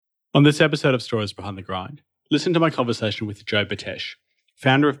On this episode of Stories Behind the Grind, listen to my conversation with Joe Batesh,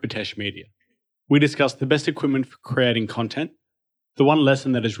 founder of Batesh Media. We discuss the best equipment for creating content, the one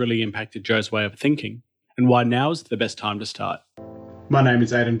lesson that has really impacted Joe's way of thinking, and why now is the best time to start. My name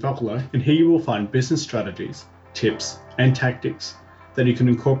is Aidan Vocalo, and here you will find business strategies, tips, and tactics that you can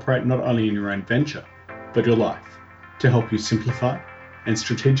incorporate not only in your own venture, but your life, to help you simplify and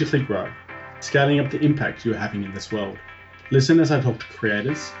strategically grow, scaling up the impact you are having in this world. Listen as I talk to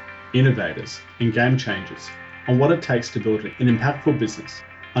creators, innovators, and game changers on what it takes to build an impactful business,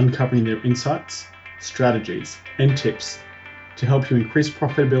 uncovering their insights, strategies, and tips to help you increase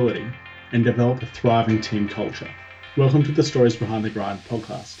profitability and develop a thriving team culture. Welcome to the Stories Behind the Grind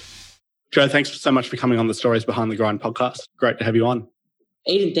podcast. Joe, thanks so much for coming on the Stories Behind the Grind podcast. Great to have you on.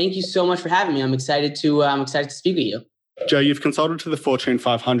 Aidan, thank you so much for having me. I'm excited to speak with you. Joe, you've consulted to the Fortune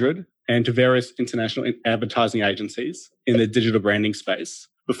 500 and to various international advertising agencies in the digital branding space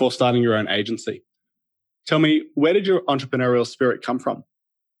before starting your own agency. Tell me, where did your entrepreneurial spirit come from?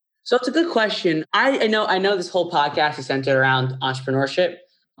 So it's a good question. I know this whole podcast is centered around entrepreneurship,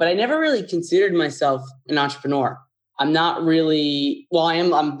 but I never really considered myself an entrepreneur. I'm not really,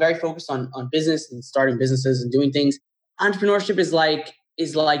 I'm very focused on business and starting businesses and doing things. Entrepreneurship is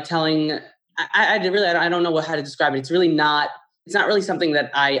like telling, I don't know how to describe it. It's not really something that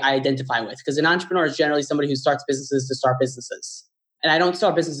I identify with, because an entrepreneur is generally somebody who starts businesses to start businesses. And I don't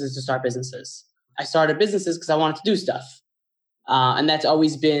start businesses to start businesses. I started businesses because I wanted to do stuff. And that's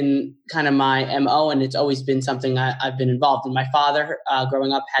always been kind of my MO, and it's always been something I've been involved in. My father,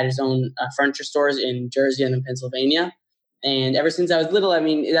 growing up, had his own furniture stores in Jersey and in Pennsylvania. And ever since I was little,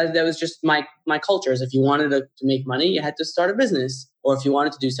 that was just my culture. Is if you wanted to make money, you had to start a business. Or if you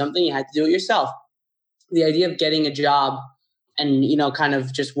wanted to do something, you had to do it yourself. The idea of getting a job and, kind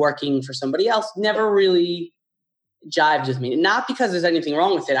of just working for somebody else never really jived with me. Not because there's anything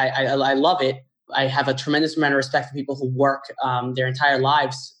wrong with it. I love it. I have a tremendous amount of respect for people who work their entire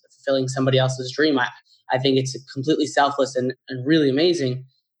lives fulfilling somebody else's dream. I think it's completely selfless and really amazing.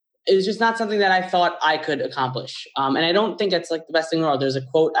 It was just not something that I thought I could accomplish. And I don't think it's like the best thing in the world. There's a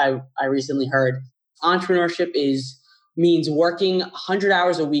quote I recently heard. Entrepreneurship means working 100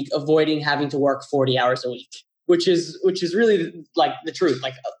 hours a week, avoiding having to work 40 hours a week, which is really like the truth.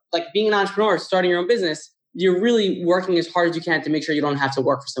 Like being an entrepreneur, starting your own business, you're really working as hard as you can to make sure you don't have to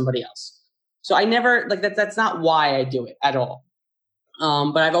work for somebody else. So I never, that's not why I do it at all.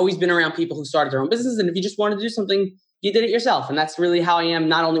 But I've always been around people who started their own business. And if you just wanted to do something, you did it yourself. And that's really how I am,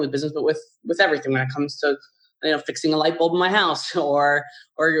 not only with business, but with everything when it comes to, fixing a light bulb in my house or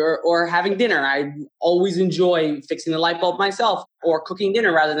having dinner. I always enjoy fixing the light bulb myself or cooking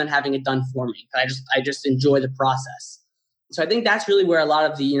dinner rather than having it done for me. I just enjoy the process. So I think that's really where a lot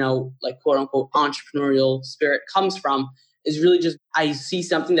of the, quote unquote entrepreneurial spirit comes from, is really just, I see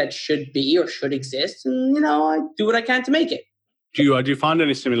something that should be or should exist, and, I do what I can to make it. Do you find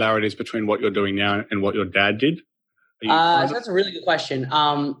any similarities between what you're doing now and what your dad did? So that's a really good question.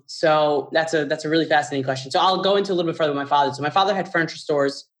 So that's a really fascinating question. So I'll go into a little bit further with my father. So my father had furniture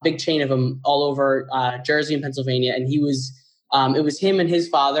stores, big chain of them all over Jersey and Pennsylvania. And it was him and his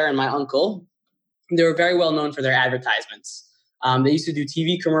father and my uncle. They were very well known for their advertisements. They used to do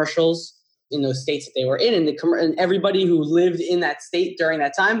TV commercials in those states that they were in. And everybody who lived in that state during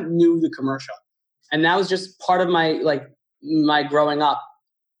that time knew the commercial. And that was just part of my growing up.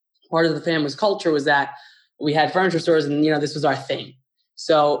 Part of the family's culture was that we had furniture stores, and, this was our thing.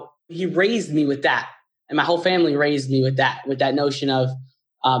 So he raised me with that. And my whole family raised me with that notion of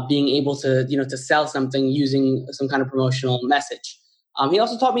being able to, to sell something using some kind of promotional message. He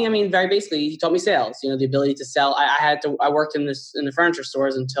also taught me, very basically, he taught me sales, the ability to sell. I worked in the furniture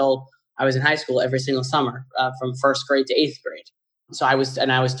stores until I was in high school every single summer, from first grade to eighth grade. So I was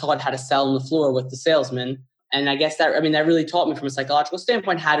taught how to sell on the floor with the salesman. And I guess that really taught me from a psychological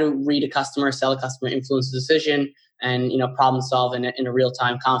standpoint how to read a customer, sell a customer, influence a decision, and, problem solve in a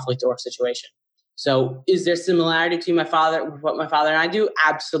real-time conflict or situation. So is there similarity between what my father and I do?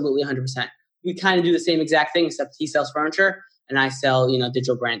 Absolutely, 100%. We kind of do the same exact thing, except he sells furniture and I sell,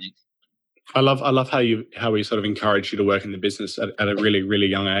 digital branding. I love how we sort of encourage you to work in the business at a really, really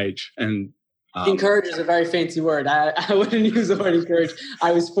young age. And encourage is a very fancy word. I wouldn't use the word encourage.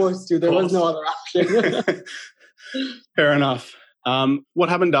 I was forced to. There was no other option. Fair enough. What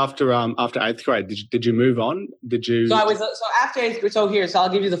happened after eighth grade? Did you move on? So after eighth grade. So I'll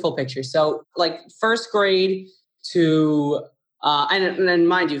give you the full picture. So like first grade to and then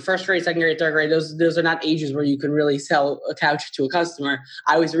mind you, first grade, second grade, third grade, those are not ages where you can really sell a couch to a customer.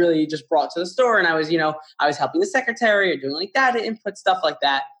 I was really just brought to the store, and I was helping the secretary or doing like data input, stuff like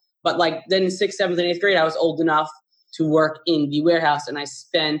that. But like then in 6th, 7th, and 8th grade, I was old enough to work in the warehouse. And I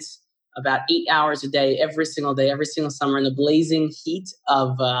spent about 8 hours a day, every single summer in the blazing heat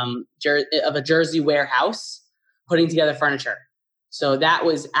of a Jersey warehouse, putting together furniture. So that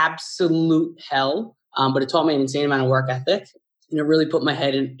was absolute hell, but it taught me an insane amount of work ethic. And it really put my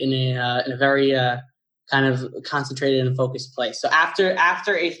head in a very kind of concentrated and focused place. So after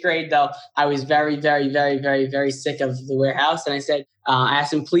 8th grade, though, I was very, very, very, very, very sick of the warehouse. And I said, I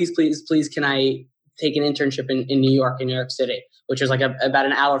asked him, please, can I take an internship in New York City, which was like about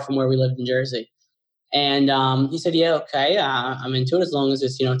an hour from where we lived in Jersey. And he said, yeah, okay, I'm into it as long as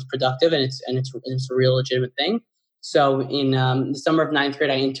it's, it's productive and it's a real legitimate thing. So in the summer of 9th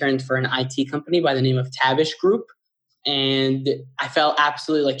grade, I interned for an IT company by the name of Tabish Group. And I fell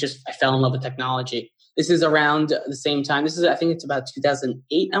absolutely I fell in love with technology. This is around the same time. I think it's about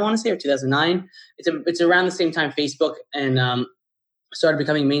 2008, I want to say, or 2009. It's around the same time Facebook and started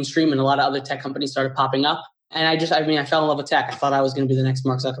becoming mainstream, and a lot of other tech companies started popping up. And I fell in love with tech. I thought I was going to be the next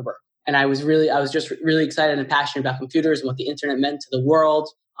Mark Zuckerberg. And I was just really excited and passionate about computers and what the internet meant to the world.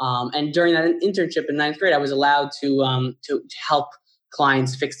 And during that internship in 9th grade, I was allowed to help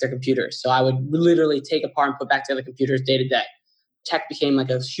clients fix their computers. So I would literally take apart and put back together computers day to day. Tech became like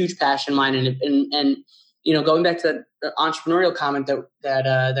a huge passion of mine. And going back to the entrepreneurial comment that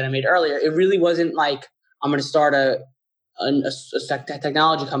I made earlier, it really wasn't like I'm going to start a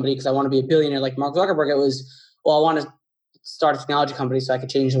technology company because I want to be a billionaire like Mark Zuckerberg. It was, I want to start a technology company so I could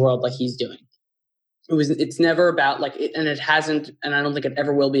change the world like he's doing. It's never about and it hasn't, and I don't think it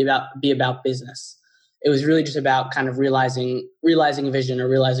ever will be about business. It was really just about kind of realizing a vision or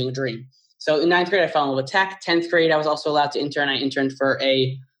realizing a dream. So in 9th grade, I fell in love with tech. 10th grade, I was also allowed to intern. I interned for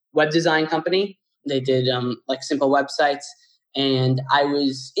a web design company. They did simple websites. And I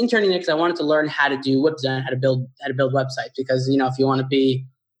was interning there because I wanted to learn how to do web design, how to build websites. Because, if you want to be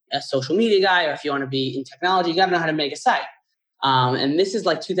a social media guy or if you want to be in technology, you got to know how to make a site. And this is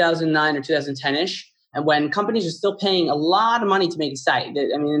like 2009 or 2010-ish. And when companies are still paying a lot of money to make a site,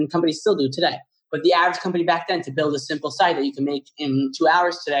 companies still do today. But the average company back then to build a simple site that you can make in 2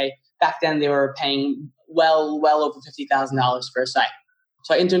 hours today, back then they were paying well over $50,000 for a site.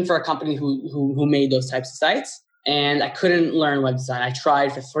 So I interned for a company who made those types of sites, and I couldn't learn web design. I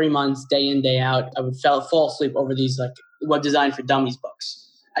tried for 3 months, day in, day out. I would fall asleep over these web design for dummies books.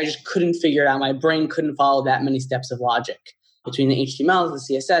 I just couldn't figure it out. My brain couldn't follow that many steps of logic between the HTML,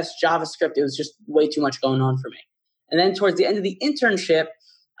 the CSS, JavaScript. It was just way too much going on for me. And then towards the end of the internship,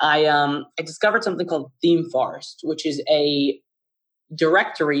 I discovered something called Theme Forest, which is a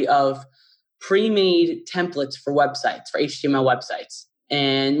directory of pre-made templates for websites, for HTML websites.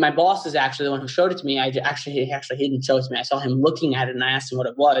 And my boss is actually the one who showed it to me. He didn't show it to me. I saw him looking at it and I asked him what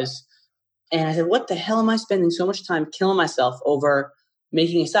it was. And I said, what the hell am I spending so much time killing myself over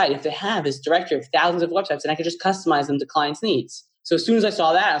making a site if they have this directory of thousands of websites and I could just customize them to clients' needs? So as soon as I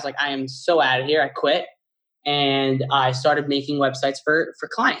saw that, I was like, I am so out of here. I quit. And I started making websites for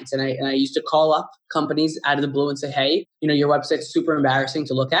clients. And I used to call up companies out of the blue and say, hey, your website's super embarrassing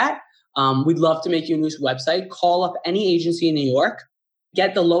to look at. We'd love to make you a new website. Call up any agency in New York.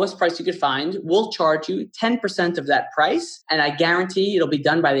 Get the lowest price you could find. We'll charge you 10% of that price. And I guarantee it'll be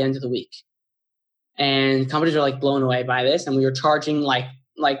done by the end of the week. And companies are blown away by this. And we were charging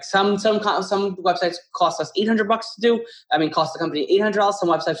some websites cost us $800 to do. Cost the company $800. Some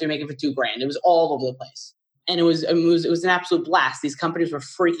websites we were making for $2,000. It was all over the place. And it was an absolute blast. These companies were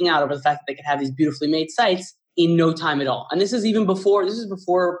freaking out over the fact that they could have these beautifully made sites in no time at all. And this is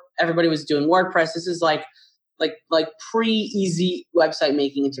before everybody was doing WordPress. This is like pre-easy website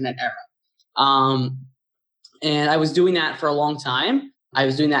making internet era. And I was doing that for a long time. I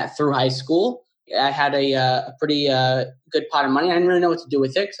was doing that through high school. I had a pretty good pot of money. I didn't really know what to do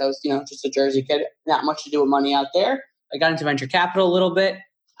with it because I was, just a Jersey kid, not much to do with money out there. I got into venture capital a little bit.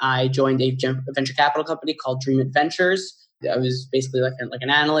 I joined a venture capital company called Dream Ventures. I was basically like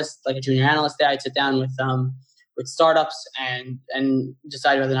an analyst, like a junior analyst there. I'd sit down with startups and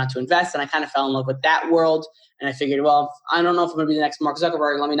decide whether or not to invest. And I kind of fell in love with that world. And I figured, well, I don't know if I'm going to be the next Mark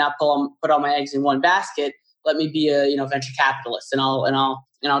Zuckerberg. Let me not put all my eggs in one basket. Let me be a venture capitalist, and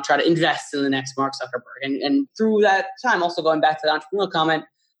I'll try to invest in the next Mark Zuckerberg. And through that time, also going back to the entrepreneurial comment,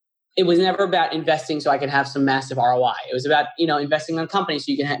 it was never about investing so I can have some massive ROI. It was about investing on companies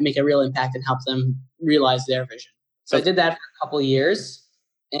so you can make a real impact and help them realize their vision. So I did that for a couple of years,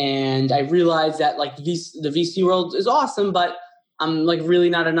 and I realized that the VC world is awesome, but I'm really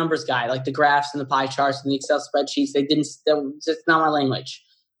not a numbers guy. The graphs and the pie charts and the Excel spreadsheets, that was just not my language.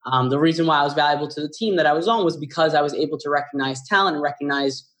 The reason why I was valuable to the team that I was on was because I was able to recognize talent and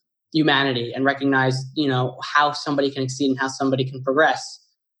recognize humanity and recognize, how somebody can exceed and how somebody can progress.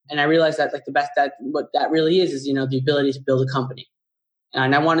 And I realized that like the best that what that really is, the ability to build a company.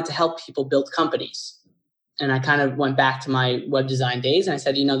 And I wanted to help people build companies. And I kind of went back to my web design days and I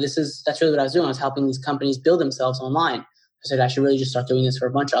said, that's really what I was doing. I was helping these companies build themselves online. I said, I should really just start doing this for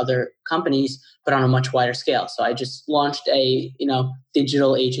a bunch of other companies, but on a much wider scale. So I just launched a,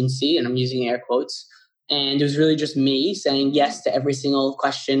 digital agency, and I'm using air quotes. And it was really just me saying yes to every single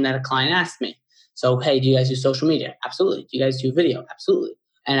question that a client asked me. So, hey, do you guys do social media? Absolutely. Do you guys do video? Absolutely.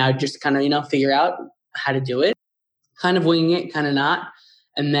 And I just kind of, figure out how to do it, kind of winging it, kind of not.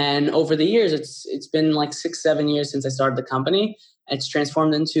 And then over the years, it's been like 6-7 years since I started the company. It's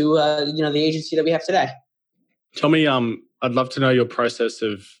transformed into, the agency that we have today. Tell me, I'd love to know your process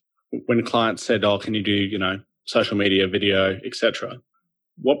of when clients said, oh, can you do, social media, video, etc.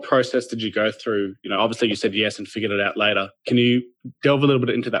 What process did you go through? Obviously you said yes and figured it out later. Can you delve a little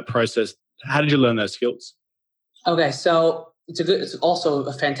bit into that process? How did you learn those skills? Okay, so it's also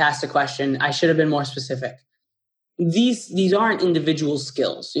a fantastic question. I should have been more specific. These aren't individual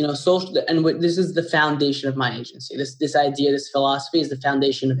skills, social, and this is the foundation of my agency. This idea, this philosophy is the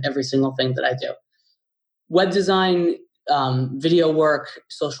foundation of every single thing that I do. Web design, video work,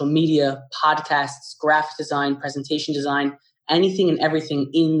 social media, podcasts, graphic design, presentation design, anything and everything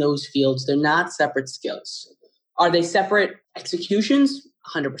in those fields. They're not separate skills. Are they separate executions?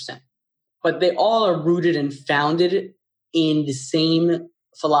 100%. But they all are rooted and founded in the same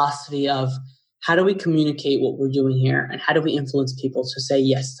philosophy of how do we communicate what we're doing here and how do we influence people to say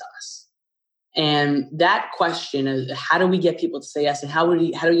yes to us? And that question is how do we get people to say yes and how do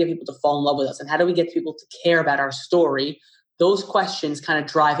we get people to fall in love with us and how do we get people to care about our story? Those questions kind of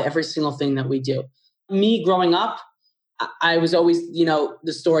drive every single thing that we do. Me growing up, I was always,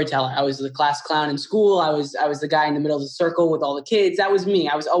 the storyteller. I was the class clown in school. I was the guy in the middle of the circle with all the kids. That was me.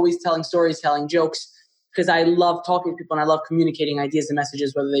 I was always telling stories, telling jokes because I love talking to people and I love communicating ideas and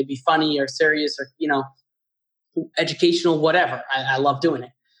messages, whether they be funny or serious or, educational, whatever. I love doing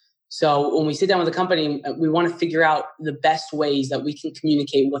it. So when we sit down with a company, we want to figure out the best ways that we can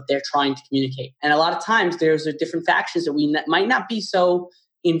communicate what they're trying to communicate. And a lot of times there's different factions that we might not be so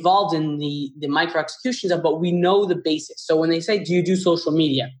involved in the micro executions of, but we know the basics. So when they say, do you do social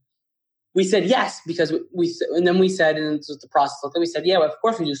media? We said yes, because and then we said, and this was the process, we said, yeah, well, of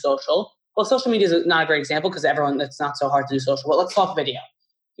course we do social. Well, social media is not a great example because that's not so hard to do social, but let's talk video,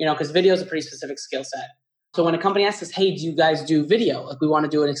 because video is a pretty specific skill set. So when a company asks us, hey, do you guys do video? Like we want to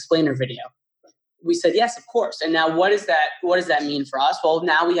do an explainer video. We said, yes, of course. And now what does that mean for us? Well,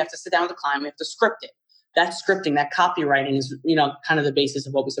 now we have to sit down with the client. We have to script it. That scripting, that copywriting is, kind of the basis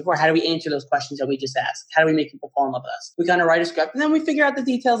of what we said before. How do we answer those questions that we just asked? How do we make people fall in love with us? We kind of write a script and then we figure out the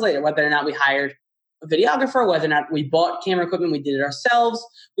details later, whether or not we hired a videographer, whether or not we bought camera equipment, we did it ourselves.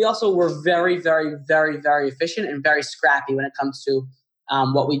 We also were very, very, very, very efficient and very scrappy when it comes to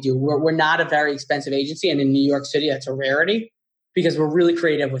what we do. We're not a very expensive agency, and in New York City, that's a rarity because we're really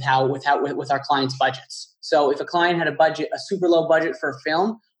creative with our clients' budgets. So if a client had a super low budget for a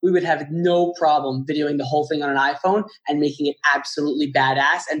film, we would have no problem videoing the whole thing on an iPhone and making it absolutely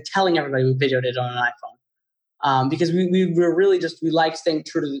badass and telling everybody we videoed it on an iPhone. Because we're really we like staying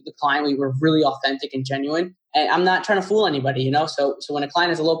true to the client. We were really authentic and genuine. And I'm not trying to fool anybody, So when a client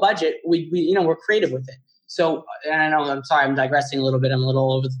has a low budget, we're creative with it. So, and I know, I'm sorry, I'm digressing a little bit. I'm a little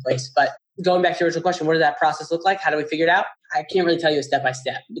all over the place. But going back to your original question, what does that process look like? How do we figure it out? I can't really tell you a step by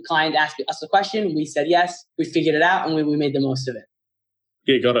step. The client asked us a question. We said yes. We figured it out, and we made the most of it.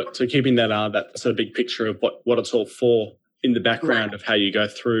 Yeah, got it. So keeping that sort of big picture of what it's all for in the background of how you go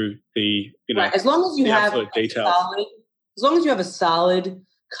through the, right. As long as you have details. As long as you have a solid,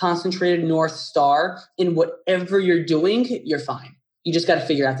 concentrated North Star in whatever you're doing, you're fine. You just got to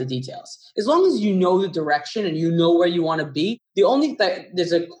figure out the details. As long as you know the direction and you know where you want to be,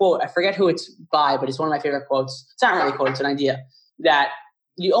 there's a quote, I forget who it's by, but it's one of my favorite quotes. It's not really a quote, it's an idea that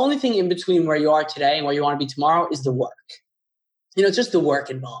the only thing in between where you are today and where you want to be tomorrow is the work. It's just the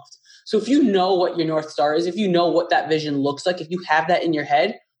work involved. So if you know what your North Star is, if you know what that vision looks like, if you have that in your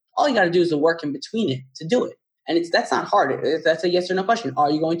head, all you got to do is the work in between it to do it. And that's not hard. That's a yes or no question.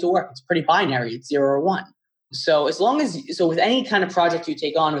 Are you going to work? It's pretty binary. It's 0 or 1. So with any kind of project you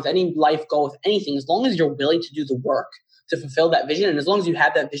take on, with any life goal, with anything, as long as you're willing to do the work to fulfill that vision, and as long as you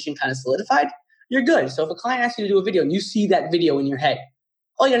have that vision kind of solidified, you're good. So if a client asks you to do a video and you see that video in your head,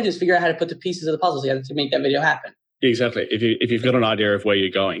 all you got to do is figure out how to put the pieces of the puzzle together to make that video happen. Exactly. If you've got an idea of where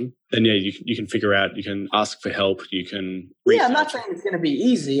you're going, then you can figure out, you can ask for help, you can research. Yeah, I'm not saying it's going to be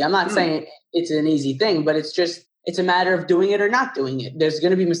easy. I'm not saying it's an easy thing, but it's a matter of doing it or not doing it. There's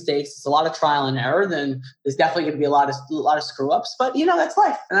going to be mistakes. It's a lot of trial and error. Then there's definitely going to be a lot of screw ups, but that's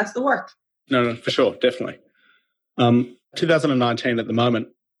life and that's the work. No, for sure. Definitely. 2019 at the moment,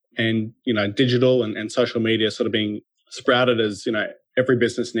 and, digital and social media sort of being sprouted as, every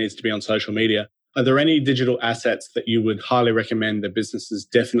business needs to be on social media. Are there any digital assets that you would highly recommend that businesses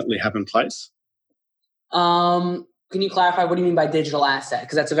definitely have in place? Can you clarify what do you mean by digital asset?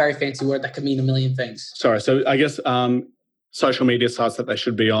 Because that's a very fancy word that could mean a million things. Sorry. So I guess social media sites that they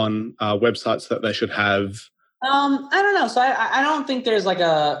should be on, websites that they should have. I don't know. So I don't think there's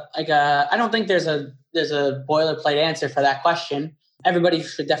I don't think there's a boilerplate answer for that question. Everybody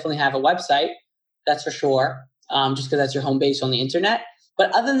should definitely have a website. That's for sure. Just because that's your home base on the internet.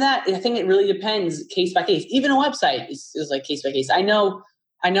 But other than that, I think it really depends case by case. Even a website is like case by case. I know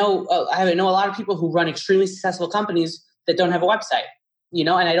a lot of people who run extremely successful companies that don't have a website, and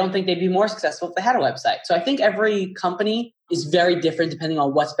I don't think they'd be more successful if they had a website. So I think every company is very different depending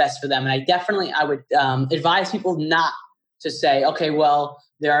on what's best for them. And I would advise people not to say, okay, well,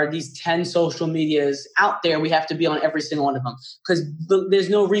 there are these 10 social medias out there. We have to be on every single one of them, because there's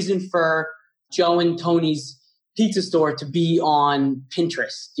no reason for Joe and Tony's pizza store to be on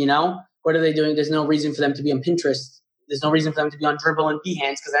Pinterest. What are they doing? There's no reason for them to be on Pinterest. There's no reason for them to be on Dribbble and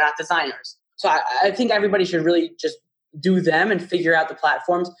Behance because they're not designers. So I think everybody should really just do them and figure out the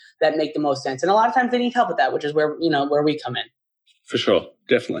platforms that make the most sense. And a lot of times they need help with that, which is where we come in. For sure.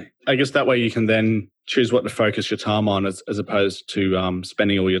 Definitely. I guess that way you can then choose what to focus your time on as opposed to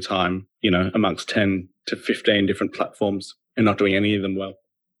spending all your time, amongst 10 to 15 different platforms and not doing any of them well.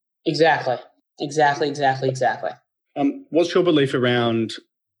 Exactly. What's your belief around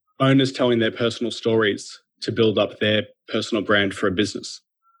owners telling their personal stories to build up their personal brand for a business?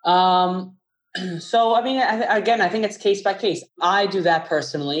 So, I think it's case by case. I do that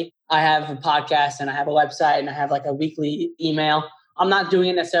personally. I have a podcast and I have a website and I have like a weekly email. I'm not doing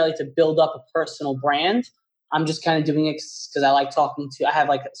it necessarily to build up a personal brand. I'm just kind of doing it because I like talking to, I have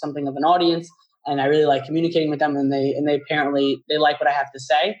like something of an audience and I really like communicating with them, and they apparently they like what I have to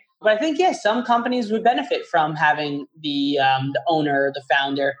say. But I think, yes, some companies would benefit from having the owner, the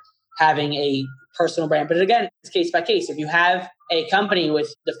founder, having a personal brand. But again, it's case by case. If you have a company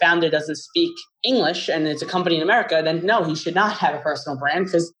with the founder doesn't speak English and it's a company in America, then no, he should not have a personal brand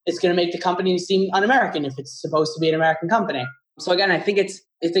because it's going to make the company seem un-American if it's supposed to be an American company. So again, I think it's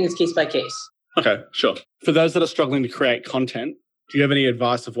case by case. Okay, sure. For those that are struggling to create content, do you have any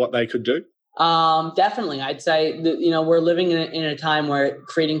advice of what they could do? Definitely. I'd say that, we're living in a time where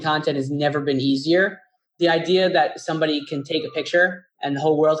creating content has never been easier. The idea that somebody can take a picture and the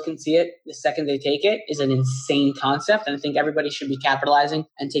whole world can see it the second they take it is an insane concept. And I think everybody should be capitalizing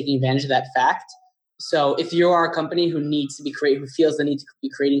and taking advantage of that fact. So if you are a company who feels the need to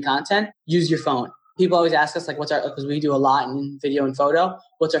be creating content, use your phone. People always ask us, like, because we do a lot in video and photo,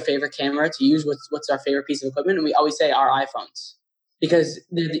 what's our favorite camera to use? What's our favorite piece of equipment? And we always say our iPhones, because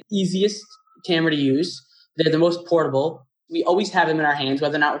they're the easiest camera to use. They're the most portable. We always have them in our hands,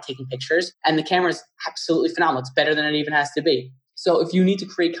 whether or not we're taking pictures. And the camera is absolutely phenomenal. It's better than it even has to be. So if you need to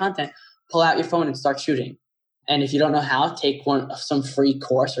create content, pull out your phone and start shooting. And if you don't know how, take some free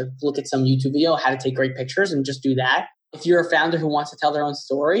course or look at some YouTube video, how to take great pictures, and just do that. If you're a founder who wants to tell their own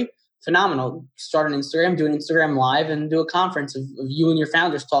story, phenomenal. Start an Instagram, do an Instagram live, and do a conference of you and your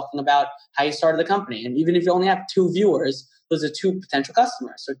founders talking about how you started the company. And even if you only have 2 viewers, those are 2 potential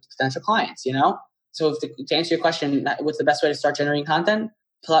customers or potential clients, So to answer your question, what's the best way to start generating content?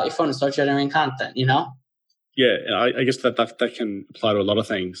 Pull out your phone and start generating content, Yeah, I guess that can apply to a lot of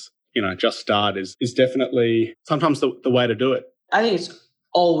things. Just start is definitely sometimes the way to do it. I think it's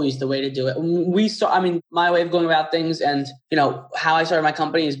always the way to do it. My way of going about things and, how I started my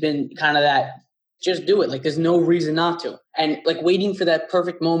company has been kind of that, just do it. Like, there's no reason not to. And like waiting for that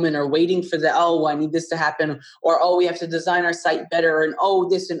perfect moment or waiting for I need this to happen, or, we have to design our site better, and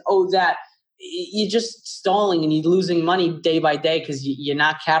this and that. You're just stalling and you're losing money day by day because you're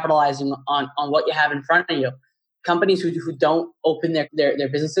not capitalizing on what you have in front of you. Companies who don't open their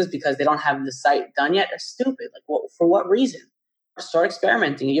businesses because they don't have the site done yet are stupid. Like, for what reason? Start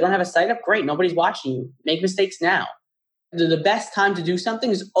experimenting. You don't have a site up? Great. Nobody's watching you. Make mistakes now. The best time to do something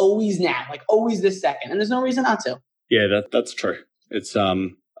is always now, like always this second. And there's no reason not to. Yeah, that's true. It's a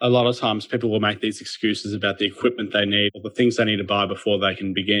lot of times people will make these excuses about the equipment they need or the things they need to buy before they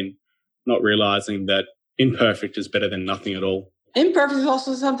can begin, not realizing that imperfect is better than nothing at all. Imperfect is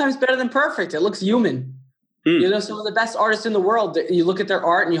also sometimes better than perfect. It looks human. Some of the best artists in the world, you look at their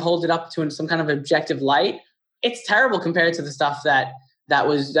art and you hold it up to some kind of objective light. It's terrible compared to the stuff that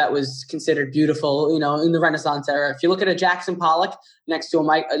was considered beautiful, in the Renaissance era. If you look at a Jackson Pollock next to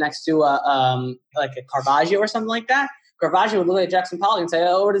like a Caravaggio or something like that, Caravaggio would look at Jackson Pollock and say,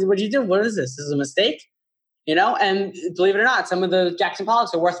 "Oh, what did you do? What is this? This is a mistake." And believe it or not, some of the Jackson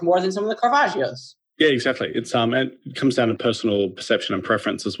Pollocks are worth more than some of the Caravaggios. Yeah, exactly. It's and it comes down to personal perception and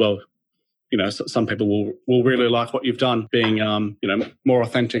preference as well. Some people will really like what you've done being, more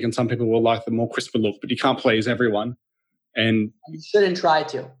authentic, and some people will like the more crisper look, but you can't please everyone. And you shouldn't try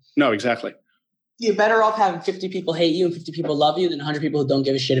to. No, exactly. You're better off having 50 people hate you and 50 people love you than 100 people who don't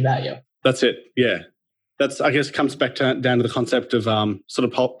give a shit about you. That's it. Yeah. That's, I guess, comes back down to the concept of sort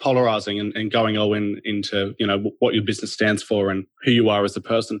of polarizing and going all into, what your business stands for and who you are as a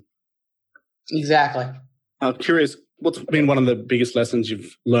person. Exactly. I'm curious, what's been one of the biggest lessons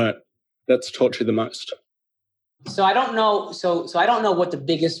you've learnt that's taught you the most? So I don't know. So I don't know what the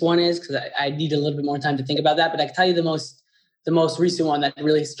biggest one is because I need a little bit more time to think about that. But I can tell you the most recent one that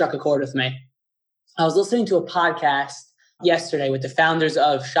really struck a chord with me. I was listening to a podcast yesterday with the founders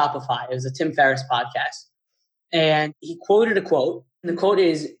of Shopify. It was a Tim Ferriss podcast. And he quoted a quote. And the quote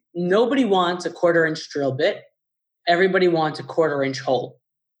is, "Nobody wants a 1/4-inch drill bit. Everybody wants a 1/4-inch hole."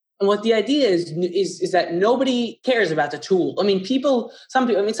 And what the idea is that nobody cares about the tool. I mean, some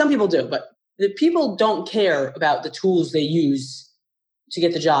people do, but the people don't care about the tools they use to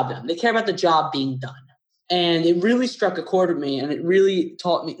get the job done. They care about the job being done. And it really struck a chord with me, and it really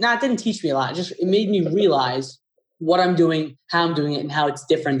taught me, it didn't teach me a lot. It made me realize what I'm doing, how I'm doing it, and how it's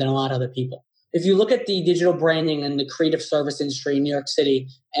different than a lot of other people. If you look at the digital branding and the creative service industry in New York City,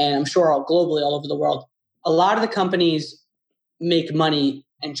 and I'm sure globally all over the world, a lot of the companies make money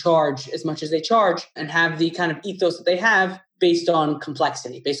and charge as much as they charge and have the kind of ethos that they have based on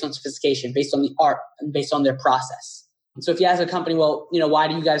complexity, based on sophistication, based on the art, and based on their process. And so if you ask a company, well, why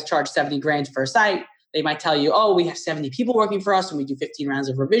do you guys charge 70 grand for a site? They might tell you, oh, we have 70 people working for us and we do 15 rounds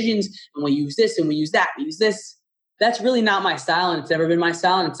of revisions and we use this and we use that, we use this. That's really not my style, and it's never been my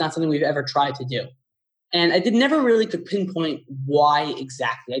style, and it's not something we've ever tried to do. And I never really could pinpoint why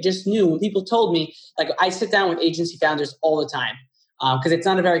exactly. I just knew when people told me, like I sit down with agency founders all the time because it's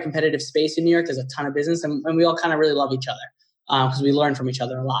not a very competitive space in New York. There's a ton of business and we all kind of really love each other because we learn from each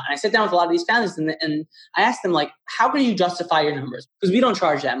other a lot. And I sit down with a lot of these founders and I ask them, like, how can you justify your numbers? Because we don't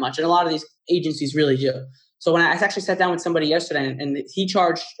charge that much, and a lot of these agencies really do. So when I actually sat down with somebody yesterday and he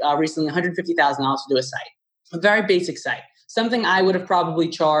charged recently $150,000 to do a site. A very basic site, something I would have probably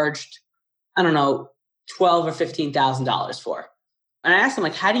charged, I don't know, $12,000 or $15,000 for. And I asked him,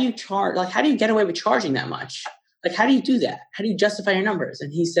 like, how do you charge? Like, how do you get away with charging that much? Like, how do you do that? How do you justify your numbers?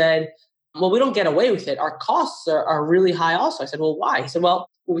 And he said, well, we don't get away with it. Our costs are really high also. I said, well, why? He said, well,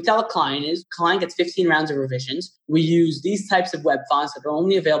 what we tell a client is client gets 15 rounds of revisions. We use these types of web fonts that are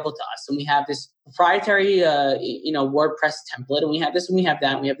only available to us. And we have this proprietary, WordPress template. And we have this and we have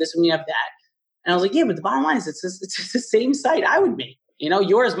that. And we have this and we have that. And I was like, yeah, but the bottom line is it's the same site I would make.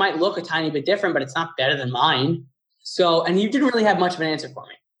 Yours might look a tiny bit different, but it's not better than mine. So, and he didn't really have much of an answer for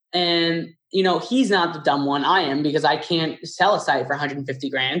me. And, he's not the dumb one. I am, because I can't sell a site for 150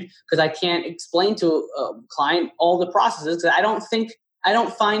 grand because I can't explain to a client all the processes. Because I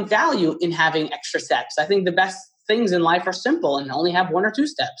don't find value in having extra steps. I think the best things in life are simple and only have 1 or 2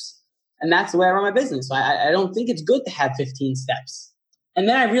 steps. And that's the way I run my business. So I don't think it's good to have 15 steps. And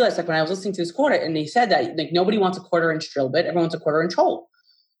then I realized, like, when I was listening to this quote, and they said that, like, nobody wants a 1/4-inch drill bit. Everyone wants a 1/4-inch hole.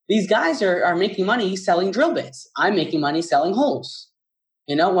 These guys are making money selling drill bits. I'm making money selling holes.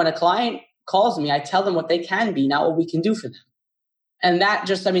 When a client calls me, I tell them what they can be, not what we can do for them. And that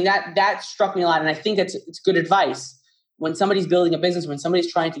that struck me a lot. And I think it's good advice. When somebody's building a business, when somebody's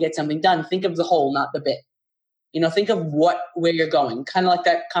trying to get something done, think of the whole, not the bit. Think of where you're going. Kind of like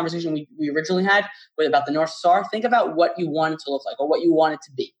that conversation we originally had about the North Star. Think about what you want it to look like or what you want it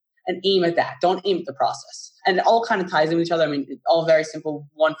to be and aim at that. Don't aim at the process. And it all kind of ties in with each other. I mean, it's all very simple,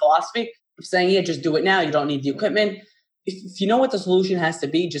 one philosophy of saying, yeah, just do it now. You don't need the equipment. If you know what the solution has to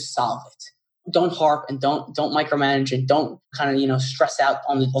be, just solve it. Don't harp and don't micromanage and don't kind of, stress out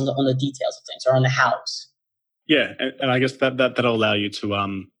on the details of things or on the hows. Yeah. And I guess that'll allow you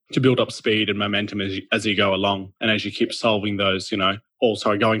to build up speed and momentum as you go along. And as you keep solving those,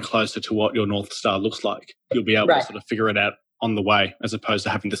 going closer to what your North Star looks like, you'll be able to sort of figure it out on the way, as opposed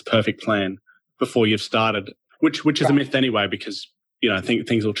to having this perfect plan before you've started, which is a myth anyway, because,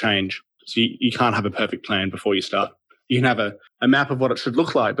 things will change. So you can't have a perfect plan before you start. You can have a map of what it should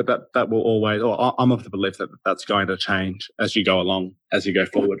look like, but that will always, or I'm of the belief that that's going to change as you go along, as you go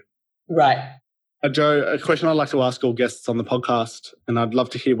forward. Right. Joe, a question I'd like to ask all guests on the podcast, and I'd love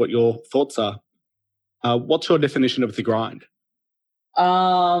to hear what your thoughts are. What's your definition of the grind?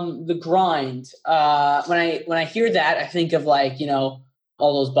 The grind. When I hear that, I think of all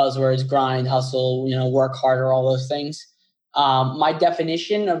those buzzwords: grind, hustle, work harder, all those things. My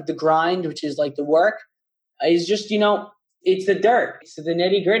definition of the grind, which is like the work, is just it's the dirt, it's the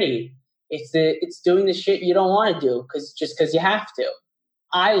nitty gritty, it's doing the shit you don't want to do because you have to.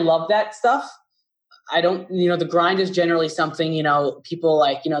 I love that stuff. I don't, the grind is generally something, people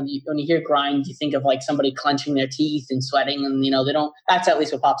like, when you hear grind, you think of like somebody clenching their teeth and sweating and, that's at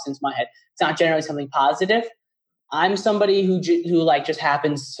least what pops into my head. It's not generally something positive. I'm somebody who like just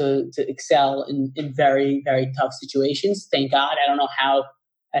happens to excel in very, very tough situations. Thank God. I don't know how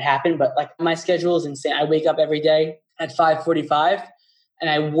that happened, but like my schedule is insane. I wake up every day at 5:45 and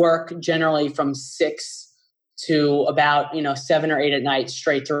I work generally from 6 to about, 7 or 8 at night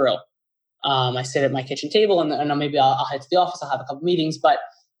straight through. I sit at my kitchen table and maybe I'll head to the office. I'll have a couple meetings, but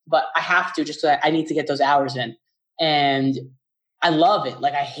I have to just, I need to get those hours in. And I love it.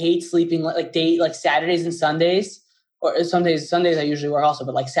 Like I hate sleeping like Saturdays and Sundays, or Sundays I usually work also,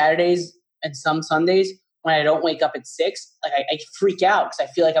 but like Saturdays and some Sundays when I don't wake up at 6, like I freak out because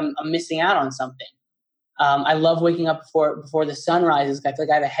I feel like I'm missing out on something. I love waking up before the sun rises. I feel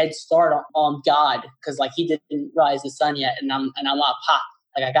like I have a head start on God because like he didn't rise the sun yet, and I'm not pop.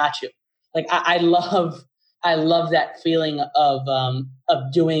 Like I got you. Like I love that feeling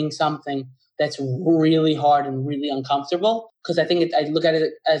of doing something that's really hard and really uncomfortable, because I think I look at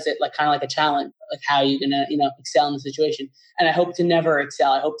it as like kind of like a challenge, like how you're gonna excel in the situation. And I hope to never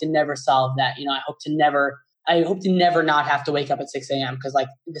excel. I hope to never solve that. I hope to never not have to wake up at 6 a.m. because like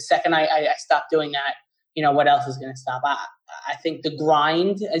the second I stop doing that, what else is going to stop? I think the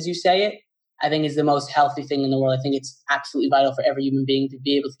grind, as you say it, I think is the most healthy thing in the world. I think it's absolutely vital for every human being to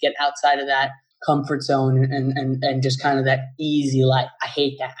be able to get outside of that comfort zone and just kind of that easy life. I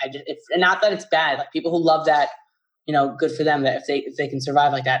hate that. And not that it's bad. Like people who love that, good for them. That if they can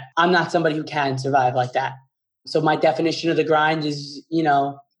survive like that. I'm not somebody who can survive like that. So my definition of the grind is,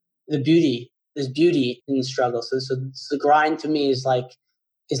 the beauty. There's beauty in the struggle. So the grind to me is like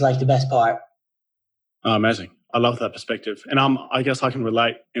the best part. Oh, amazing. I love that perspective. And I guess I can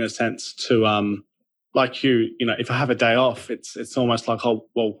relate in a sense to, like you, if I have a day off, it's almost like, oh,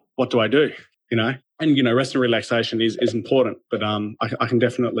 well, what do I do? And, rest and relaxation is important, but I can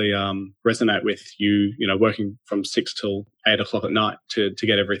definitely resonate with you, working from 6 till 8 o'clock at night to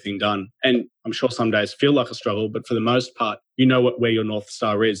get everything done. And I'm sure some days feel like a struggle, but for the most part, where your North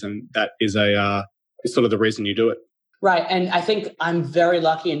Star is, and that is is sort of the reason you do it. Right. And I think I'm very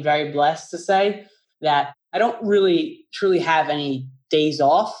lucky and very blessed to say that I don't really truly have any days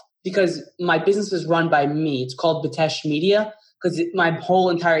off because my business is run by me. It's called Bitesh Media because my whole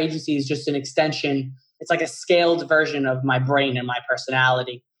entire agency is just an extension. It's like a scaled version of my brain and my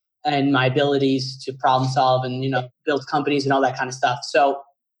personality and my abilities to problem solve and, build companies and all that kind of stuff. So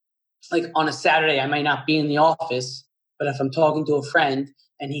like on a Saturday, I might not be in the office, but if I'm talking to a friend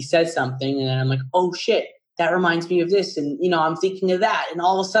and he says something and then I'm like, oh shit, that reminds me of this. And, I'm thinking of that. And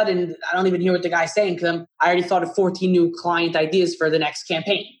all of a sudden, I don't even hear what the guy's saying because I already thought of 14 new client ideas for the next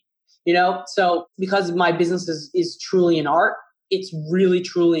campaign, So because my business is truly an art, it's really,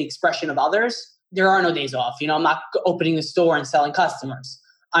 truly expression of others. There are no days off. I'm not opening the store and selling customers.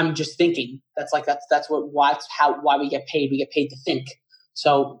 I'm just thinking. That's why we get paid. We get paid to think.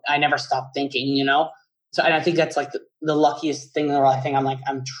 So I never stop thinking, So, and I think that's like the luckiest thing in the world. I think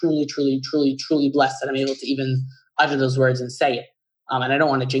I'm truly, truly, truly, truly blessed that I'm able to even utter those words and say it. And I don't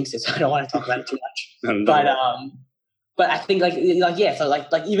want to jinx it, so I don't want to talk about it too much. But I think so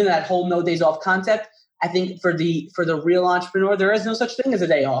even that whole no days off concept, I think for the real entrepreneur, there is no such thing as a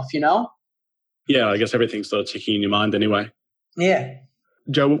day off, Yeah, I guess everything's sort of ticking in your mind anyway. Yeah.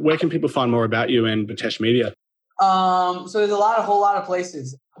 Joe, where can people find more about you and Bitesh Media? So there's a whole lot of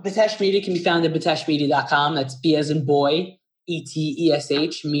places. Bitesh Media can be found at biteshmedia.com. That's B as in boy,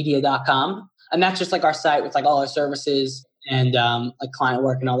 ETESH media.com. And that's just like our site with like all our services and like client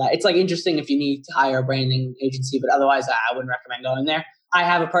work and all that. It's like interesting if you need to hire a branding agency, but otherwise I wouldn't recommend going there. I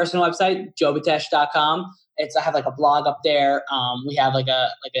have a personal website, joebitesh.com. I have like a blog up there. We have like a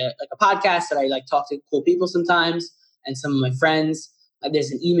podcast that I like talk to cool people sometimes and some of my friends.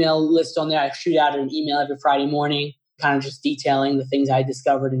 There's an email list on there. I shoot out an email every Friday morning, kind of just detailing the things I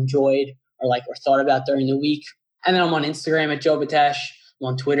discovered, enjoyed, or thought about during the week. And then I'm on Instagram at Joe Bitesh. I'm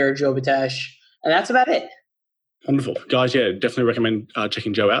on Twitter, Joe Bitesh. And that's about it. Wonderful. Guys, yeah, definitely recommend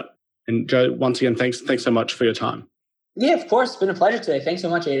checking Joe out. And Joe, once again, thanks so much for your time. Yeah, of course. It's been a pleasure today. Thanks so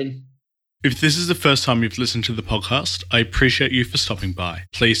much, Aiden. If this is the first time you've listened to the podcast, I appreciate you for stopping by.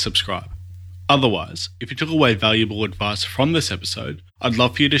 Please subscribe. Otherwise, if you took away valuable advice from this episode, I'd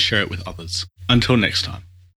love for you to share it with others. Until next time.